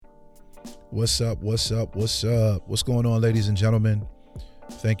What's up? What's up? What's up? What's going on, ladies and gentlemen?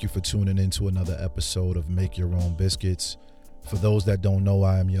 Thank you for tuning in to another episode of Make Your Own Biscuits. For those that don't know,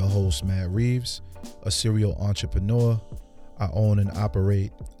 I am your host, Matt Reeves, a serial entrepreneur. I own and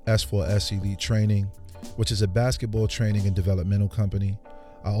operate S4S Elite Training, which is a basketball training and developmental company.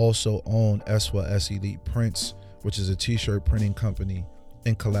 I also own S4S Elite Prints, which is a t-shirt printing company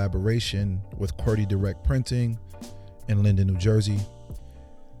in collaboration with QWERTY Direct Printing in Linden, New Jersey.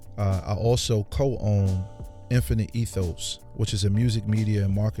 I also co-own Infinite Ethos, which is a music media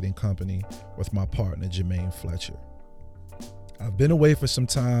and marketing company with my partner, Jermaine Fletcher. I've been away for some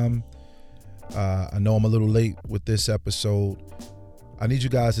time. I know I'm a little late with this episode. I need you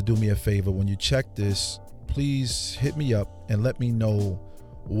guys to do me a favor. When you check this, please hit me up and let me know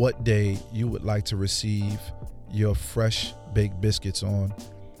what day you would like to receive your fresh baked biscuits on.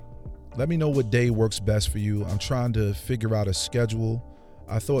 Let me know what day works best for you. I'm trying to figure out a schedule.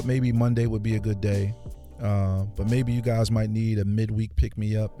 I thought maybe Monday would be a good day, but maybe you guys might need a midweek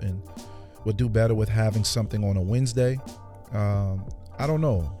pick-me-up and would do better with having something on a Wednesday. I don't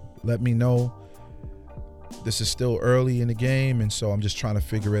know. Let me know. This is still early in the game, and so I'm just trying to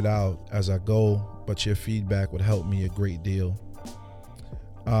figure it out as I go, but your feedback would help me a great deal.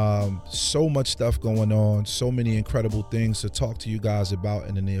 So much stuff going on, so many incredible things to talk to you guys about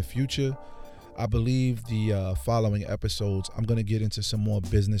in the near future. I believe the following episodes, I'm going to get into some more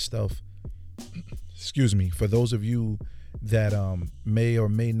business stuff. Excuse me. For those of you that may or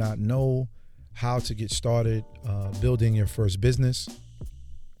may not know how to get started building your first business,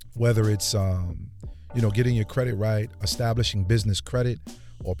 whether it's getting your credit right, establishing business credit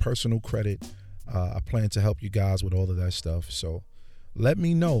or personal credit, I plan to help you guys with all of that stuff. So let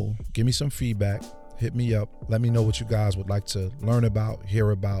me know. Give me some feedback. Hit me up. Let me know what you guys would like to learn about, hear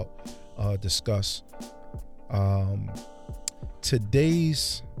about, discuss.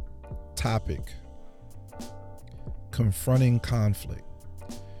 Today's topic, confronting conflict.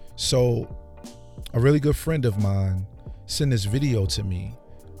 So a really good friend of mine sent this video to me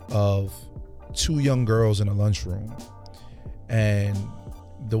of two young girls in a lunchroom, and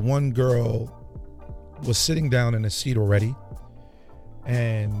the one girl was sitting down in a seat already,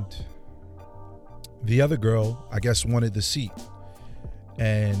 and the other girl, I guess, wanted the seat.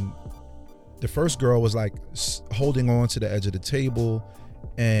 And the first girl was like holding on to the edge of the table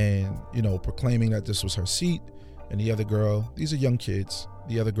and, proclaiming that this was her seat. And the other girl, these are young kids.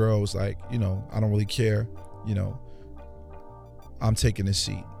 The other girl was like, I don't really care. I'm taking this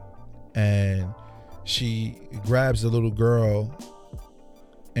seat. And she grabs the little girl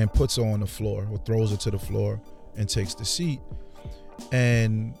and puts her on the floor, or throws her to the floor and takes the seat.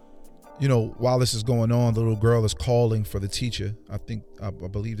 And while this is going on, the little girl is calling for the teacher. I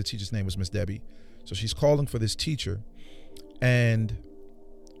believe the teacher's name was Miss Debbie. So she's calling for this teacher. And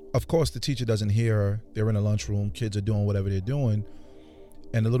of course, the teacher doesn't hear her. They're in a lunchroom. Kids are doing whatever they're doing.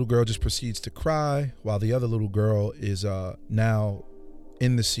 And the little girl just proceeds to cry while the other little girl is now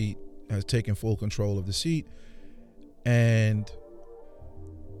in the seat, has taken full control of the seat. And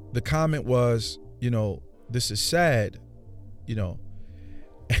the comment was, this is sad,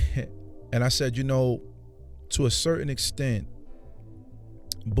 And I said, to a certain extent,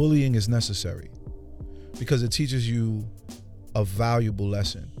 bullying is necessary because it teaches you a valuable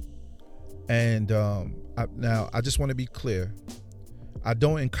lesson. And now I just want to be clear. I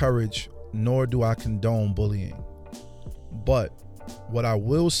don't encourage nor do I condone bullying. But what I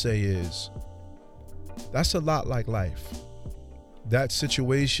will say is that's a lot like life. That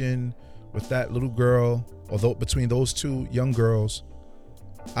situation with that little girl, although between those two young girls,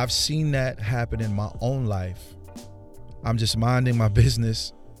 I've seen that happen in my own life. I'm just minding my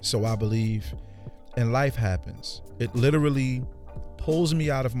business, so I believe, and life happens. It literally pulls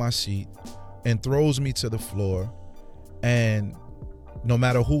me out of my seat and throws me to the floor. And no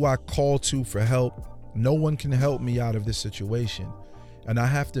matter who I call to for help, no one can help me out of this situation. And I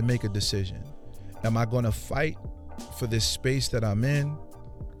have to make a decision. Am I going to fight for this space that I'm in,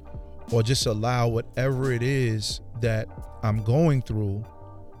 or just allow whatever it is that I'm going through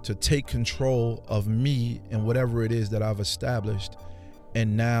to take control of me and whatever it is that I've established,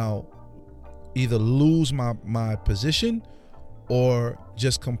 and now either lose my position or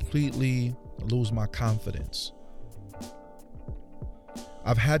just completely lose my confidence?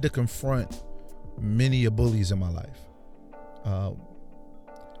 I've had to confront many bullies in my life.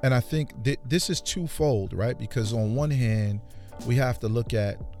 And I think this is twofold, right? Because on one hand, we have to look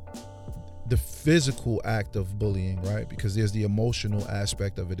at the physical act of bullying, right? Because there's the emotional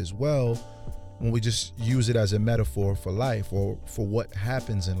aspect of it as well, when we just use it as a metaphor for life or for what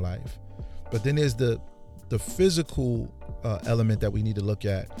happens in life. But then there's the physical element that we need to look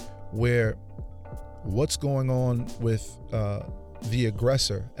at, where what's going on with the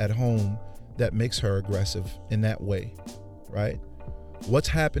aggressor at home that makes her aggressive in that way, right? What's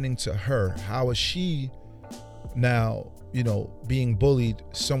happening to her? How is she now, being bullied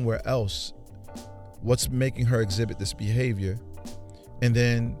somewhere else? What's making her exhibit this behavior? And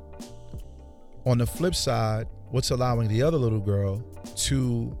then on the flip side, what's allowing the other little girl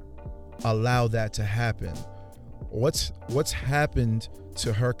to allow that to happen? What's happened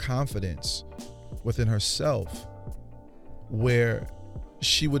to her confidence within herself, where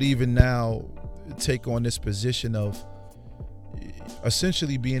she would even now take on this position of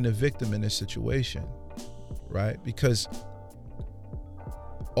essentially being a victim in this situation, right? Because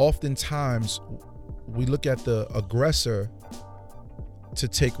oftentimes we look at the aggressor to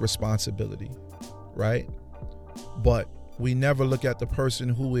take responsibility, right? But we never look at the person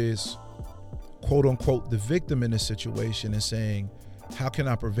who is, quote unquote, the victim in this situation and saying, how can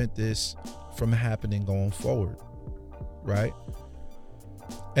I prevent this from happening going forward, right?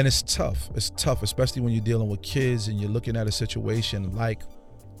 And it's tough, especially when you're dealing with kids and you're looking at a situation like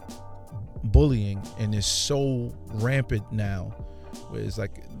bullying, and it's so rampant now, where it's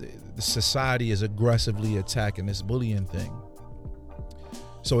like the society is aggressively attacking this bullying thing.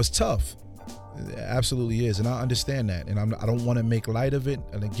 So it's tough. It absolutely is. And I understand that. And I don't want to make light of it.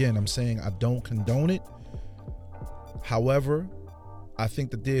 And again, I'm saying I don't condone it. However, I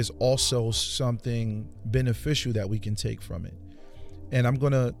think that there's also something beneficial that we can take from it. And I'm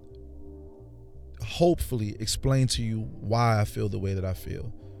going to hopefully explain to you why I feel the way that I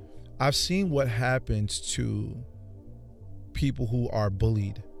feel. I've seen what happens to people who are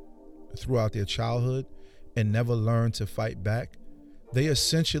bullied throughout their childhood and never learn to fight back. They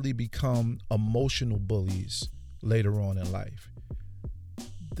essentially become emotional bullies later on in life.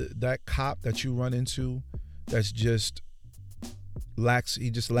 That cop that you run into that's just lacks, he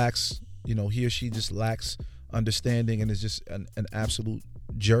or she just lacks understanding and is just an absolute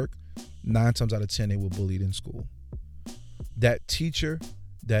jerk, 9 times out of 10 they were bullied in school. That teacher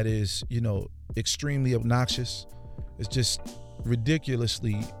that is, extremely obnoxious, is just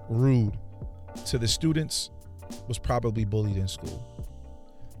ridiculously rude to the students, was probably bullied in school.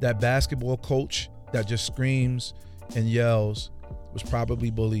 That basketball coach that just screams and yells was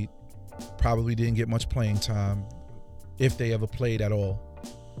probably bullied, probably didn't get much playing time, if they ever played at all.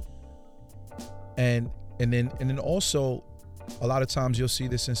 And then also, a lot of times you'll see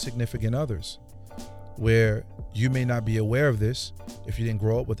this in significant others, where you may not be aware of this if you didn't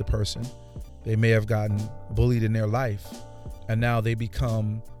grow up with the person. They may have gotten bullied in their life, and now they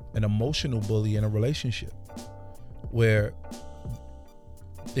become an emotional bully in a relationship, where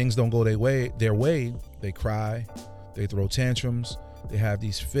things don't go their way, they cry, they throw tantrums, they have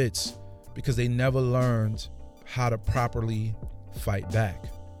these fits because they never learned how to properly fight back.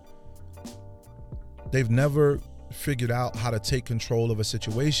 They've never figured out how to take control of a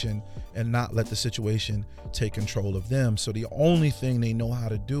situation and not let the situation take control of them. So the only thing they know how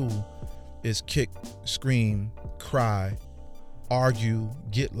to do is kick, scream, cry, argue,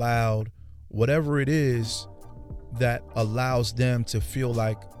 get loud, whatever it is that allows them to feel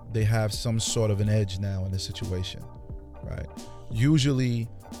like they have some sort of an edge now in the situation, right? Usually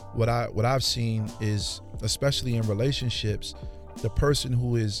what I've seen is, especially in relationships, the person who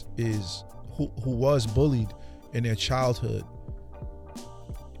was bullied in their childhood,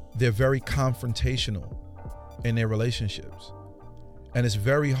 they're very confrontational in their relationships. And it's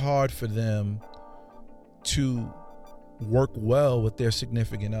very hard for them to work well with their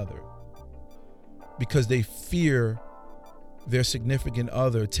significant other because they fear their significant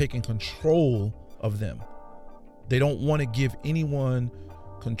other taking control of them. They don't want to give anyone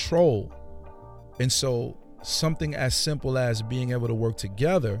control. And so something as simple as being able to work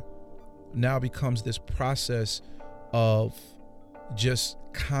together now becomes this process of just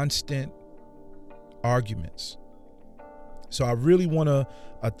constant arguments. So I really want to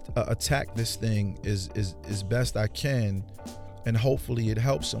attack this thing as best I can, and hopefully it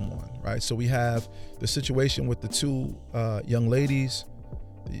helps someone, right? So we have the situation with the two young ladies,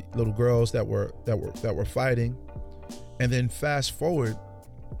 the little girls that were fighting, and then fast forward,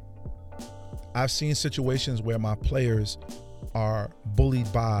 I've seen situations where my players are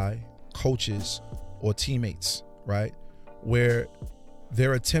bullied by coaches or teammates, right? Where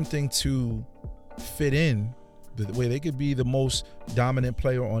they're attempting to fit in, the way they could be the most dominant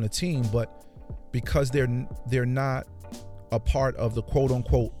player on a team, but because they're not a part of the quote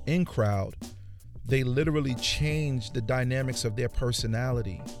unquote in crowd, they literally change the dynamics of their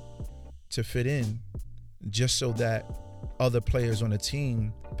personality to fit in, just so that other players on the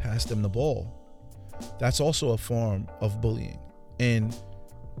team pass them the ball. That's also a form of bullying. And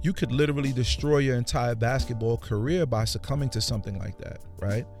you could literally destroy your entire basketball career by succumbing to something like that,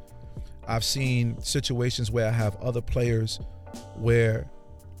 right? I've seen situations where I have other players where,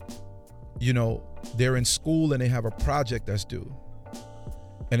 they're in school and they have a project that's due,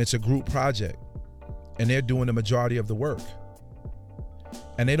 and it's a group project, and they're doing the majority of the work,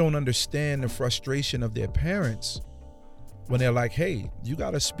 and they don't understand the frustration of their parents when they're like, hey, you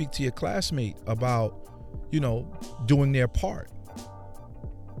got to speak to your classmate about, doing their part.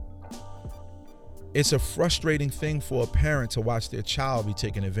 It's a frustrating thing for a parent to watch their child be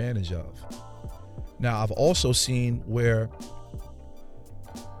taken advantage of. Now, I've also seen where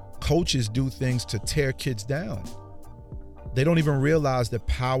coaches do things to tear kids down. They don't even realize the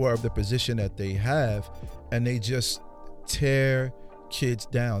power of the position that they have, and they just tear kids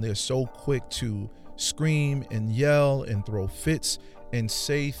down. They're so quick to scream and yell and throw fits and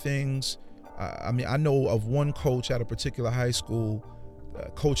say things. I know of one coach at a particular high school,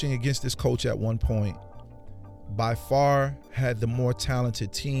 coaching against this coach at one point, by far had the more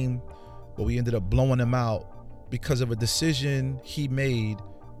talented team, but we ended up blowing him out because of a decision he made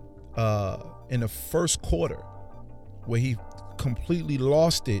in the first quarter, where he completely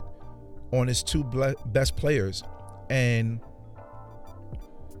lost it on his two best players. And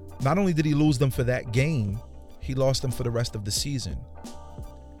not only did he lose them for that game, he lost them for the rest of the season.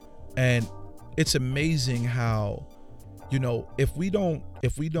 And it's amazing how, if we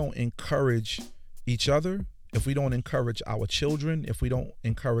don't encourage each other, if we don't encourage our children, if we don't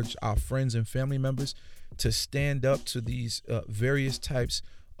encourage our friends and family members to stand up to these various types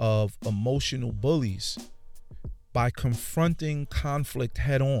of emotional bullies by confronting conflict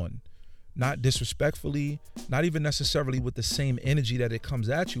head on, not disrespectfully, not even necessarily with the same energy that it comes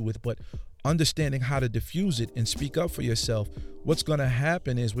at you with, but understanding how to diffuse it and speak up for yourself, what's going to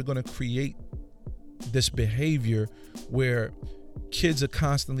happen is we're going to create this behavior where kids are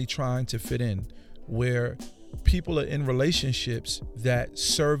constantly trying to fit in, where people are in relationships that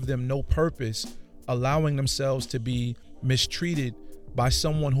serve them no purpose, allowing themselves to be mistreated by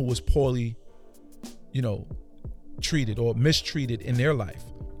someone who was poorly, treated or mistreated in their life.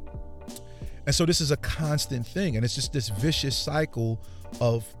 And so this is a constant thing, and it's just this vicious cycle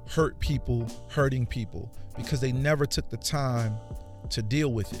of hurt people hurting people because they never took the time to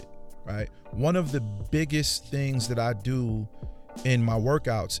deal with it, right? One of the biggest things that I do in my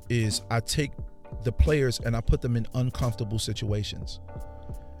workouts is I take the players and I put them in uncomfortable situations.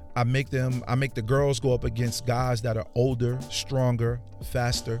 I make the girls go up against guys that are older, stronger,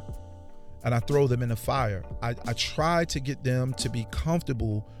 faster, and I throw them in the fire. I try to get them to be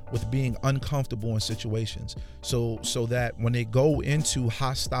comfortable with being uncomfortable in situations, so that when they go into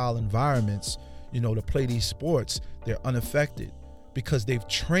hostile environments, to play these sports, they're unaffected because they've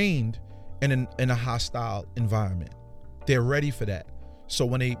trained in a hostile environment. They're ready for that. So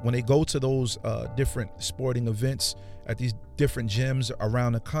when they go to those different sporting events at these different gyms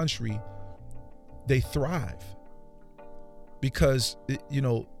around the country, they thrive because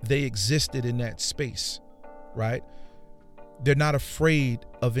they existed in that space, right? They're not afraid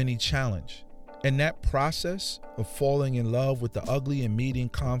of any challenge. And that process of falling in love with the ugly and meeting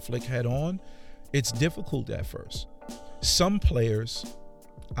conflict head on, it's difficult at first. Some players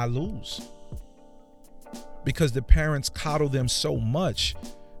I lose because the parents coddle them so much,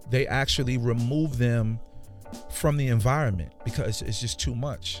 they actually remove them from the environment because it's just too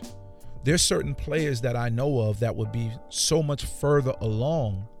much. There's certain players that I know of that would be so much further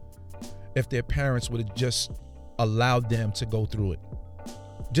along if their parents would have just allowed them to go through it.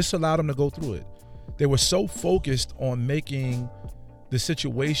 Just allowed them to go through it. They were so focused on making the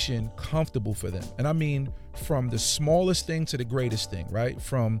situation comfortable for them. And I mean, from the smallest thing to the greatest thing, right?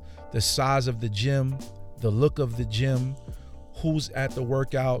 From the size of the gym, the look of the gym, who's at the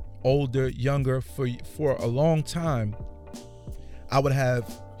workout, older, younger. For a long time, I would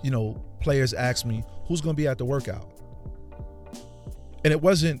have, players ask me, who's going to be at the workout? And it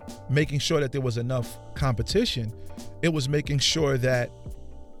wasn't making sure that there was enough competition. It was making sure that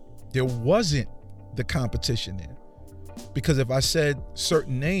there wasn't the competition there. Because if I said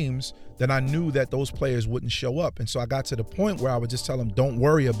certain names, then I knew that those players wouldn't show up. And so I got to the point where I would just tell them, don't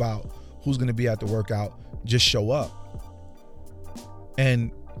worry about who's going to be at the workout, just show up.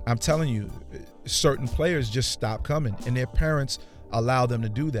 And I'm telling you, certain players just stop coming, and their parents allow them to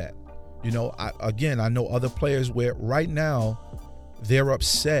do that. I know other players where right now they're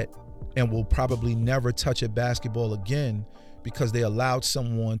upset and will probably never touch a basketball again because they allowed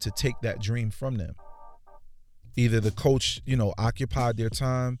someone to take that dream from them. Either the coach, occupied their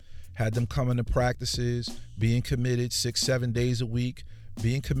time, had them coming to practices, being committed 6-7 days a week,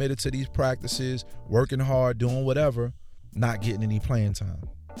 being committed to these practices, working hard, doing whatever, not getting any playing time.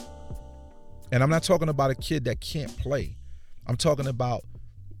 And I'm not talking about a kid that can't play. I'm talking about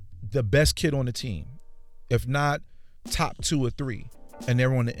the best kid on the team, if not top 2 or 3. And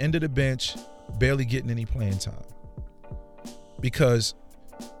they're on the end of the bench, barely getting any playing time. Because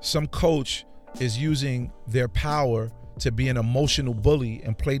some coach is using their power to be an emotional bully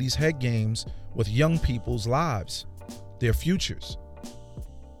and play these head games with young people's lives, their futures.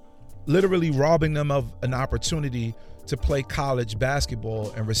 Literally robbing them of an opportunity to play college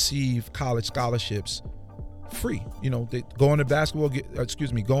basketball and receive college scholarships free. They go into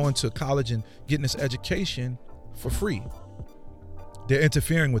going to college and getting this education for free. They're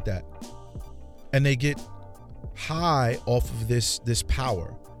interfering with that. And they get high off of this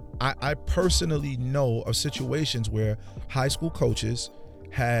power. I personally know of situations where high school coaches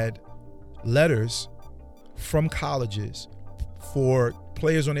had letters from colleges for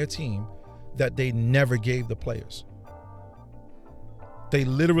players on their team that they never gave the players. They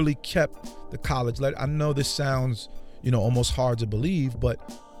literally kept the college letter. I know this sounds, almost hard to believe, but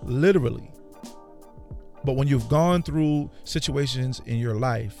literally. But when you've gone through situations in your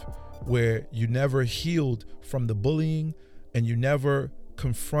life where you never healed from the bullying and you never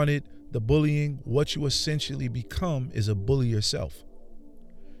confronted the bullying, what you essentially become is a bully yourself.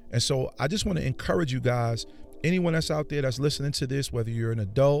 And so I just want to encourage you guys, anyone that's out there that's listening to this, whether you're an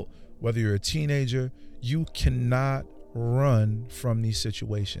adult, whether you're a teenager, you cannot run from these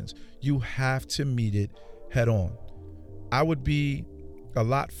situations. You have to meet it head on. I would be a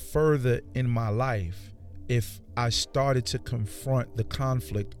lot further in my life if I started to confront the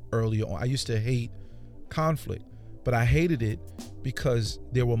conflict early on. I used to hate conflict, but I hated it because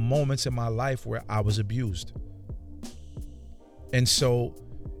there were moments in my life where I was abused. And so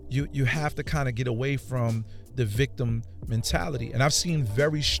you have to kind of get away from the victim mentality. And I've seen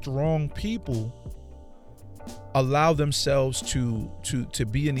very strong people allow themselves to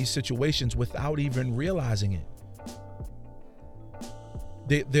be in these situations without even realizing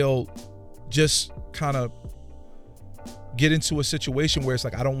it. They'll just kind of get into a situation where it's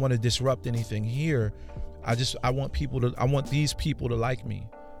like, I don't want to disrupt anything here. I want these people to like me.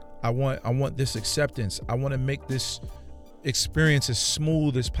 I want this acceptance. I want to make this experience as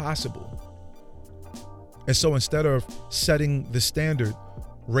smooth as possible. And so instead of setting the standard,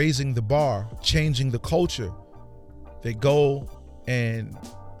 raising the bar, changing the culture, they go and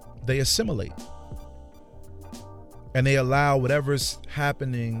they assimilate. And they allow whatever's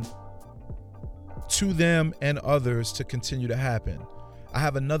happening to them and others to continue to happen. I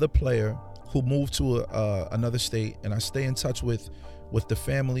have another player who moved to another state, and I stay in touch with the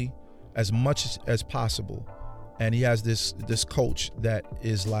family as much as possible. And he has this coach that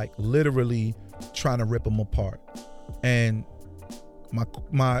is like literally trying to rip him apart. And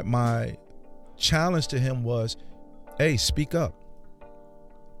my challenge to him was, hey, speak up.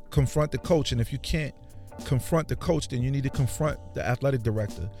 Confront the coach. And if you can't confront the coach, then you need to confront the athletic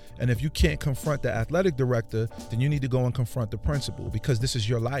director. And if you can't confront the athletic director, then you need to go and confront the principal, because this is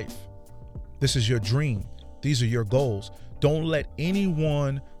your life. This is your dream. These are your goals. Don't let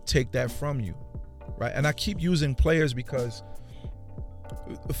anyone take that from you, right? And I keep using players because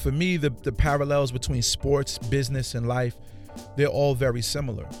for me, the parallels between sports, business, and life, they're all very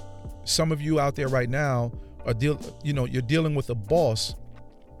similar. Some of you out there right now are you're dealing with a boss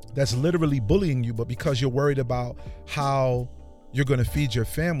that's literally bullying you, but because you're worried about how you're going to feed your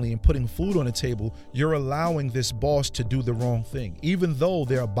family and putting food on the table, you're allowing this boss to do the wrong thing. Even though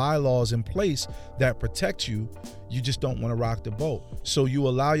there are bylaws in place that protect you, you just don't want to rock the boat. So you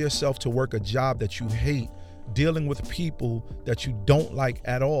allow yourself to work a job that you hate, dealing with people that you don't like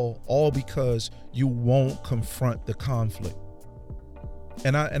at all because you won't confront the conflict.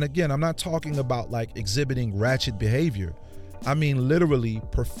 And again, I'm not talking about like exhibiting ratchet behavior. I mean, literally,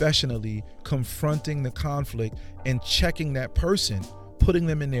 professionally confronting the conflict and checking that person, putting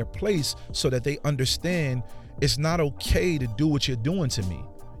them in their place so that they understand it's not okay to do what you're doing to me.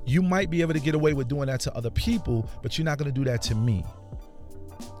 You might be able to get away with doing that to other people, but you're not going to do that to me.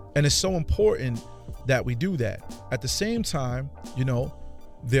 And it's so important that we do that. At the same time,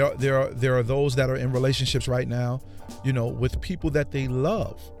 there are those that are in relationships right now, with people that they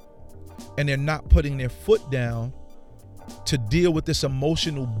love, and they're not putting their foot down to deal with this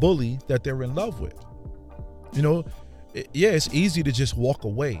emotional bully that they're in love with. It's easy to just walk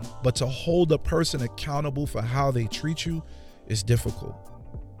away, but to hold a person accountable for how they treat you is difficult.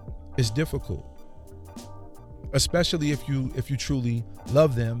 It's difficult, especially if you truly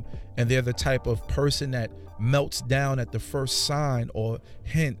love them and they're the type of person that melts down at the first sign or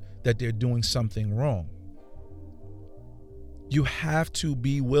hint that they're doing something wrong. You have to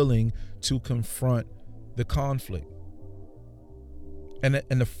be willing to confront the conflict. And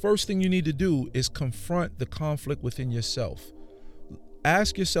the first thing you need to do is confront the conflict within yourself.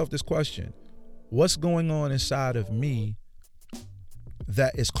 Ask yourself this question: what's going on inside of me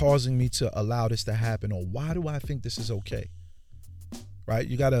that is causing me to allow this to happen? Or why do I think this is okay? Right?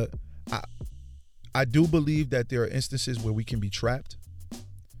 I do believe that there are instances where we can be trapped.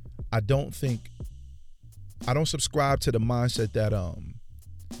 I don't subscribe to the mindset that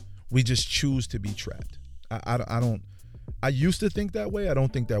we just choose to be trapped. I used to think that way. I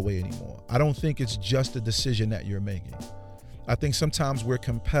don't think that way anymore. I don't think it's just a decision that you're making. I think sometimes we're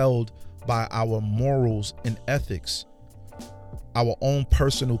compelled by our morals and ethics, our own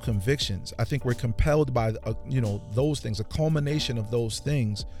personal convictions. I think we're compelled by those things, a culmination of those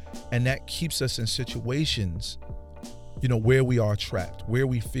things, and that keeps us in situations where we are trapped, where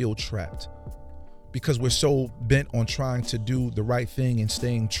we feel trapped, because we're so bent on trying to do the right thing and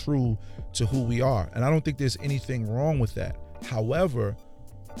staying true to who we are. And I don't think there's anything wrong with that. However,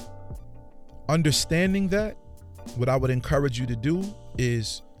 understanding that, what I would encourage you to do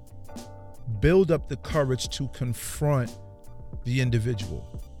is build up the courage to confront the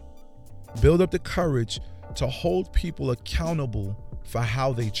individual. Build up the courage to hold people accountable for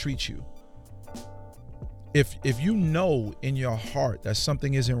how they treat you. If you know in your heart that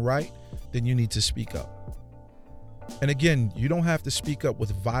something isn't right, then you need to speak up. And again, you don't have to speak up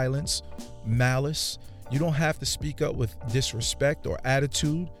with violence, malice. You don't have to speak up with disrespect or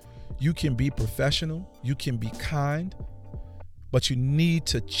attitude. You can be professional. You can be kind. But you need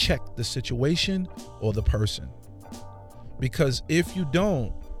to check the situation or the person. Because if you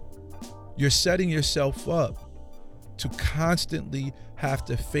don't, you're setting yourself up to constantly have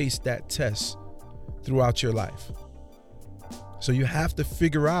to face that test throughout your life. So you have to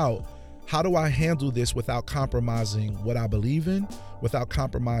figure out, how do I handle this without compromising what I believe in, without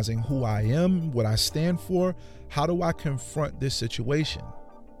compromising who I am, what I stand for? How do I confront this situation?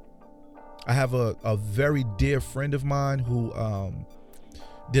 I have a very dear friend of mine who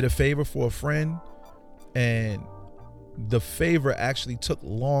did a favor for a friend, and the favor actually took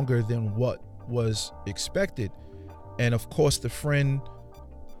longer than what was expected. And of course, the friend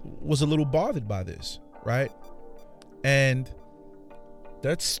was a little bothered by this, right? And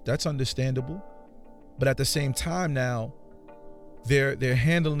that's understandable. But at the same time now, they're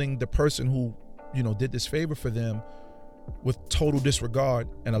handling the person who, did this favor for them with total disregard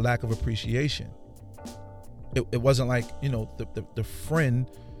and a lack of appreciation. It wasn't like, the friend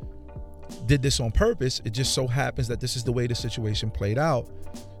did this on purpose. It just so happens that this is the way the situation played out.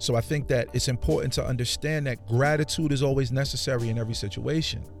 So I think that it's important to understand that gratitude is always necessary in every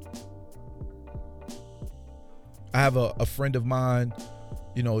situation. I have a friend of mine,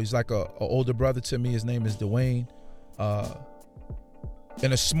 he's like a older brother to me. His name is Dwayne.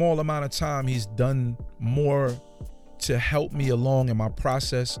 In a small amount of time, he's done more to help me along in my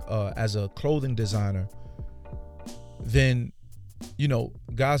process as a clothing designer than,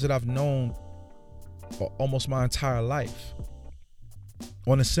 guys that I've known for almost my entire life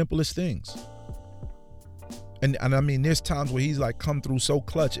on the simplest things. And I mean, there's times where he's like come through so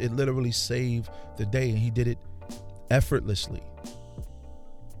clutch, it literally saved the day, and he did it effortlessly,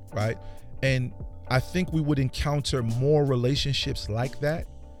 right? And I think we would encounter more relationships like that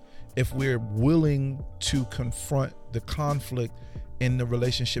if we're willing to confront the conflict in the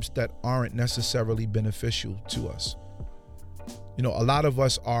relationships that aren't necessarily beneficial to us. A lot of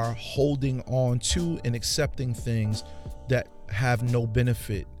us are holding on to and accepting things that have no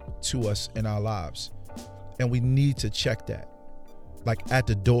benefit to us in our lives. And we need to check that, like at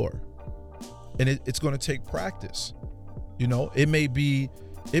the door. And it's going to take practice. It may be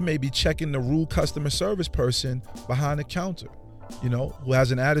checking the rude customer service person behind the counter, who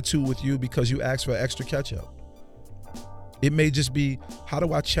has an attitude with you because you asked for extra ketchup. It may just be, how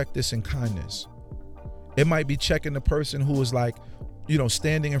do I check this in kindness? It might be checking the person who is like,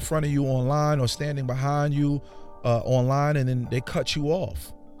 standing in front of you online or standing behind you online, and then they cut you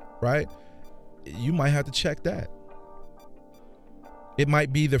off, right? You might have to check that. It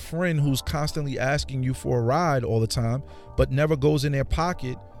might be the friend who's constantly asking you for a ride all the time, but never goes in their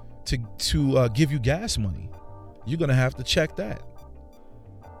pocket to give you gas money. You're going to have to check that.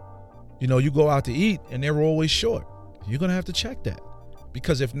 You go out to eat and they're always short. You're going to have to check that,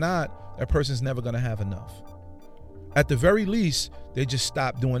 because if not, that person's never going to have enough. At the very least, they just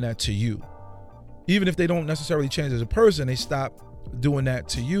stop doing that to you. Even if they don't necessarily change as a person, they stop doing that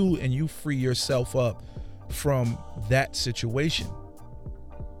to you, and you free yourself up from that situation.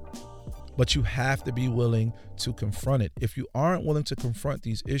 But you have to be willing to confront it. If you aren't willing to confront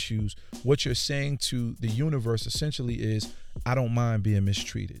these issues, what you're saying to the universe essentially is, I don't mind being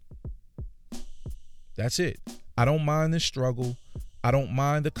mistreated. That's it. I don't mind this struggle. I don't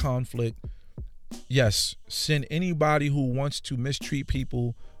mind the conflict. Yes, send anybody who wants to mistreat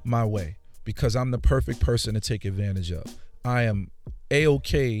people my way, because I'm the perfect person to take advantage of. I am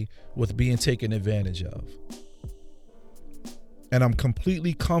A-okay with being taken advantage of. And I'm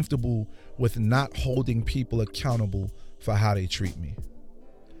completely comfortable with not holding people accountable for how they treat me.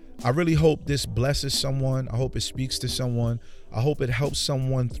 I really hope this blesses someone. I hope it speaks to someone. I hope it helps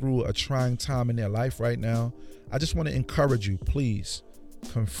someone through a trying time in their life right now. I just want to encourage you, please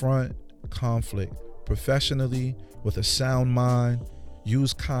confront conflict professionally with a sound mind.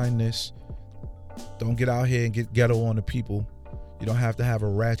 Use kindness. Don't get out here and get ghetto on the people. You don't have to have a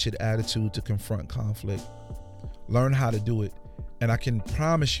ratchet attitude to confront conflict. Learn how to do it. And I can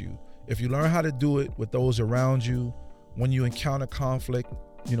promise you, if you learn how to do it with those around you, when you encounter conflict,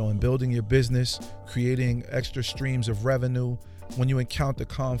 in building your business, creating extra streams of revenue, when you encounter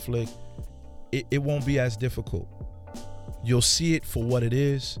conflict, it won't be as difficult. You'll see it for what it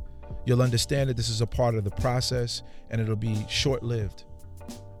is. You'll understand that this is a part of the process and it'll be short-lived.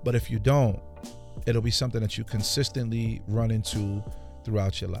 But if you don't, it'll be something that you consistently run into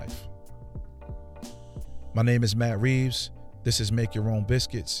throughout your life. My name is Matt Reeves. This is Make Your Own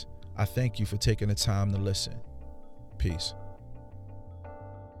Biscuits. I thank you for taking the time to listen. Peace.